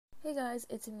Hey guys,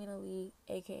 it's Amina Lee,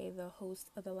 aka the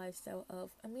host of the Lifestyle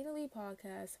of Amina Lee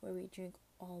podcast, where we drink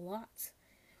a lot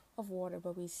of water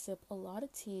but we sip a lot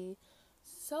of tea.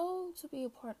 So, to be a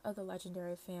part of the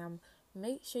legendary fam,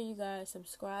 make sure you guys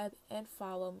subscribe and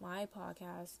follow my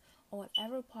podcast on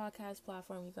whatever podcast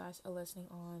platform you guys are listening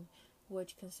on,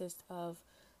 which consists of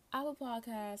Apple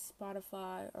Podcasts,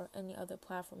 Spotify, or any other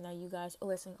platform that you guys are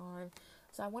listening on.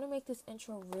 So I want to make this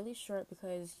intro really short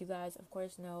because you guys, of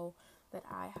course, know that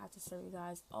I have to serve you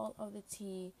guys all of the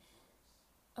tea,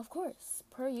 of course,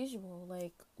 per usual.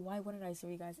 Like, why wouldn't I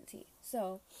serve you guys the tea?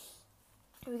 So,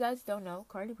 if you guys don't know,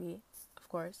 Cardi B, of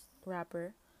course,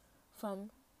 rapper from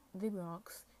the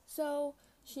Bronx. So,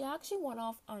 she actually went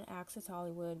off on Access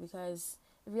Hollywood because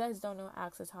if you guys don't know,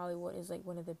 Access Hollywood is like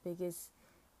one of the biggest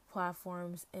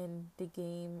platforms in the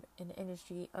game, in the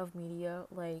industry of media.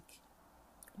 Like,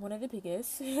 one of the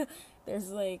biggest. There's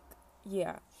like,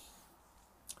 yeah.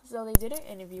 So they did an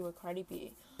interview with Cardi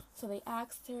B. So they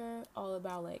asked her all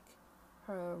about like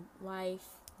her life,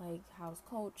 like house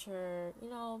culture,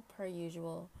 per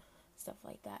usual, stuff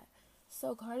like that.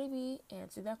 So Cardi B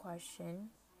answered that question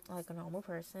like a normal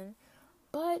person,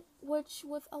 but which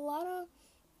with a lot of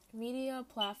media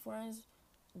platforms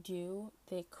do,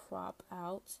 they crop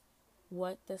out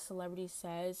what the celebrity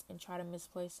says and try to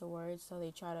misplace the words, so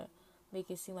they try to make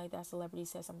it seem like that celebrity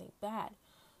said something bad.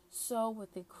 So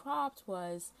what they cropped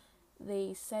was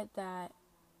they said that,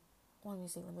 well,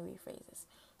 let me rephrase this.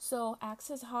 So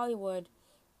Access Hollywood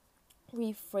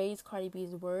rephrased Cardi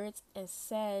B's words and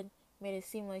made it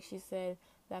seem like she said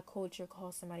that culture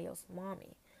calls somebody else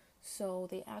mommy. So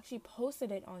they actually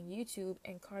posted it on YouTube,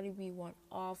 and Cardi B went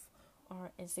off on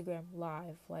her Instagram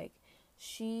live. Like,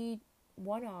 she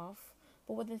went off.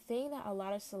 But what the thing that a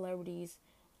lot of celebrities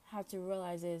have to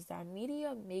realize is that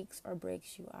media makes or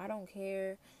breaks you. I don't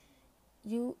care.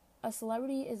 A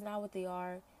celebrity is not what they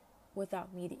are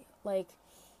without media. Like,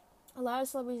 a lot of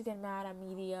celebrities get mad at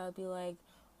media, be like,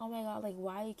 oh my god, like,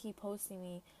 why do you keep posting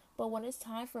me? But when it's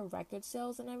time for record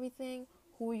sales and everything,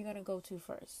 who are you going to go to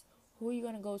first? Who are you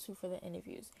going to go to for the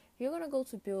interviews? You're going to go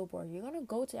to Billboard. You're going to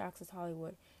go to Access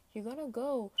Hollywood. You're going to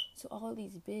go to all of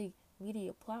these big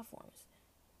media platforms.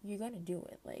 You're going to do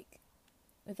it, like,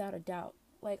 without a doubt.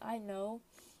 Like, I know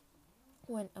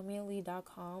when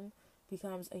AmeliaLee.com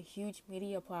becomes a huge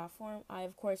media platform, I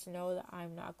of course know that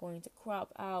I'm not going to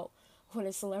crop out what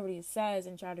a celebrity says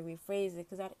and try to rephrase it,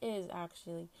 because that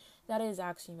is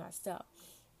actually messed up.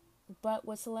 But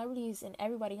with celebrities, and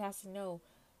everybody has to know,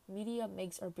 media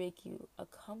makes or break you. A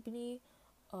company,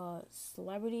 a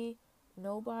celebrity,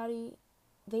 nobody,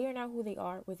 they are not who they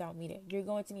are without media. You're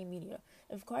going to need media.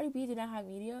 If Cardi B did not have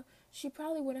media, she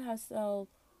probably wouldn't have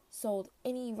sold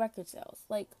any record sales.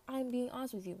 Like, I'm being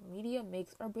honest with you, media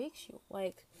makes or breaks you.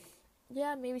 Like,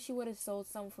 yeah, maybe she would have sold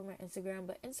some from her Instagram,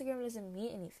 but Instagram doesn't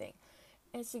mean anything.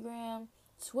 Instagram,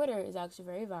 Twitter is actually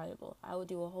very valuable. I would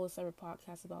do a whole separate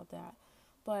podcast about that.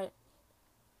 But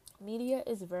media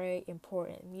is very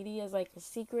important. Media is like a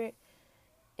secret.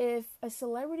 If a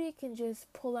celebrity can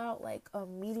just pull out like a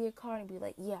media card and be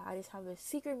like, yeah, I just have a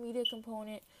secret media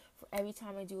component for every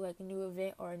time I do like a new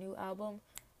event or a new album,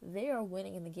 they are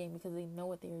winning in the game because they know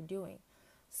what they are doing.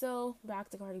 So back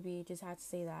to Cardi B, just had to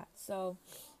say that. So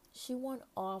she went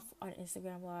off on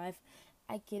Instagram Live.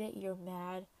 I get it, you're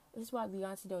mad. This is why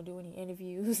Beyonce don't do any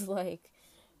interviews. Like,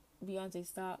 Beyonce,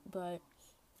 stop. But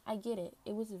I get it.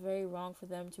 It was very wrong for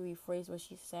them to rephrase what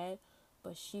she said,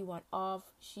 but she went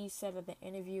off. She said that the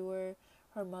interviewer,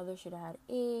 her mother should have had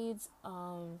AIDS.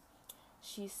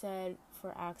 She said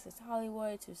for Access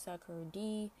Hollywood to suck her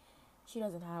D. She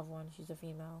doesn't have one. She's a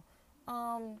female.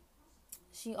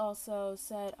 She also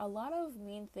said a lot of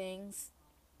mean things,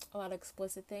 a lot of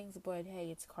explicit things, but hey,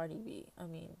 it's Cardi B. I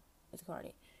mean, it's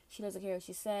Cardi. She doesn't care what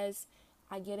she says.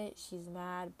 I get it. She's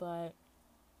mad, but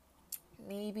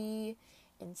maybe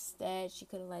instead she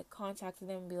could have like contacted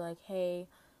them and be like, hey,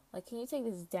 like, can you take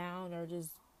this down, or just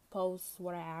post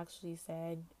what I actually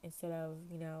said instead of,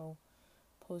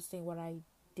 posting what I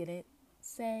didn't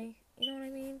say. You know what I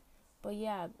mean? But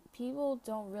yeah, people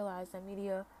don't realize that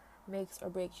media makes or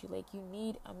breaks you. Like, you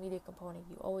need a media component.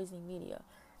 You always need media.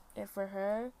 And for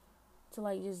her to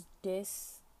like just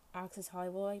diss Access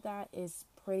Hollywood like that is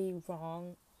pretty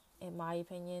wrong, in my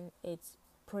opinion. It's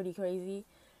pretty crazy.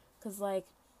 Because, like,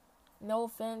 no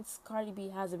offense, Cardi B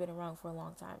hasn't been around for a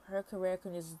long time. Her career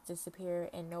can just disappear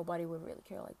and nobody would really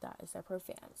care like that except her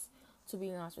fans, to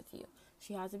be honest with you.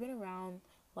 She hasn't been around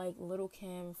like Little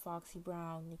Kim, Foxy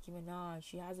Brown, Nicki Minaj.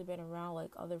 She hasn't been around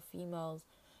like other females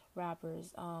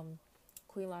rappers,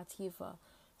 Queen Latifah.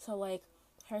 So, like,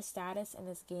 her status in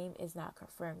this game is not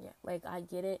confirmed yet. Like, I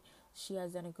get it. She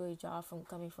has done a good job from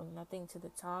coming from nothing to the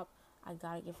top. I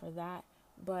gotta give her that.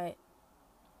 But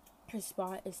her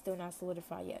spot is still not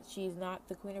solidified yet. She's not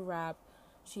the queen of rap.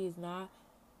 She's not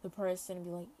the person to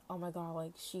be like, oh my god,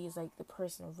 like, she's like the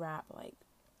person of rap. Like,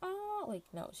 oh, like,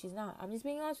 no, she's not. I'm just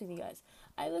being honest with you guys.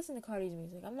 I listen to Cardi's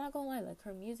music. I'm not gonna lie. Like,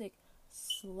 her music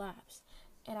slaps.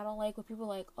 And I don't like when people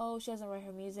are like, oh, she doesn't write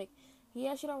her music.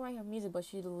 Yeah, she don't write her music, but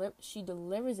she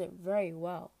delivers it very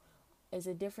well. There's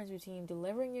a difference between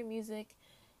delivering your music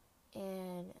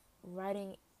and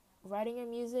writing your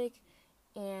music.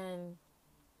 And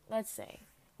let's say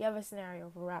you have a scenario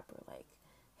of a rapper, like,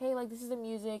 hey, like, this is the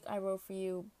music I wrote for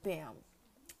you, bam.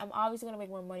 I'm obviously gonna make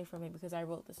more money from it because I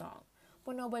wrote the song,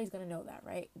 but nobody's gonna know that,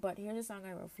 right? But here's a song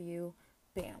I wrote for you,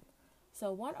 bam.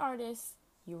 So one artist,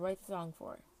 you write the song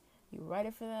for, you write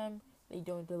it for them, they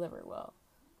don't deliver it well.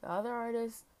 The other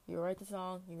artist, you write the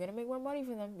song, you're gonna make more money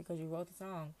for them because you wrote the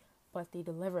song, but they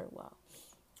deliver it well.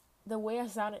 The way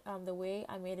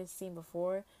I made it seem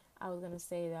before, I was gonna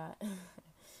say that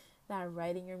that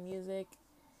writing your music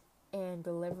and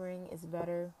delivering is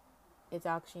better. It's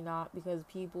actually not, because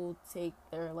people take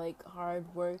their like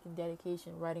hard work and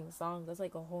dedication writing a song. That's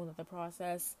like a whole nother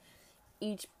process.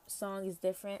 Each song is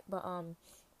different, but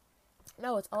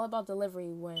no, it's all about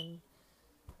delivery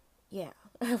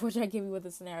which I give you with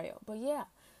the scenario. But yeah,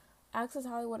 Access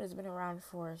Hollywood has been around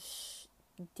for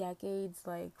decades.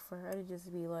 Like, for her to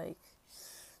just be like,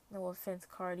 no offense,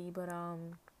 Cardi, but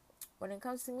when it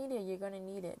comes to media, you're gonna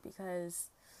need it because,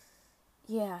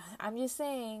 yeah, I'm just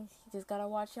saying, you just gotta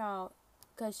watch out,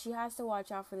 because she has to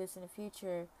watch out for this in the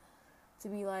future, to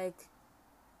be like,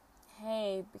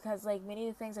 hey, because like many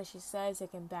of the things that she says,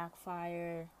 it can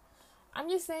backfire. I'm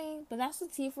just saying, but that's the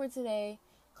tea for today.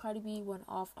 Cardi B went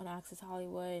off on Access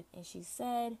Hollywood, and she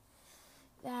said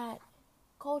that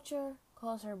Culture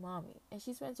calls her mommy, and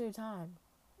she spends her time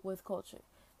with Culture.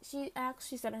 She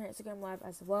said on her Instagram live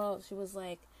as well, she was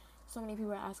like, so many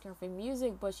people are asking her for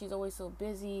music, but she's always so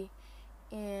busy,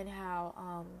 and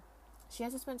how she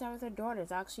has to spend time with her daughter.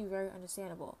 It's actually very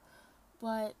understandable.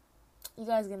 But you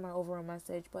guys get my overall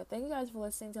message. But thank you guys for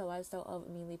listening to the Lifestyle of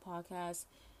Amelie podcast.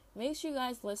 Make sure you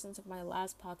guys listen to my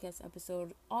last podcast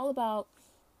episode all about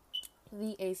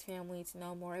the Ace family to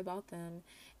know more about them.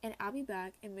 And I'll be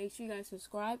back. And make sure you guys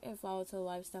subscribe and follow to the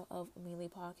Lifestyle of Amelie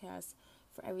podcast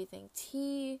for everything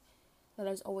tea that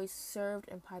is always served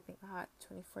and piping hot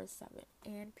 24/7.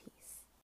 And peace.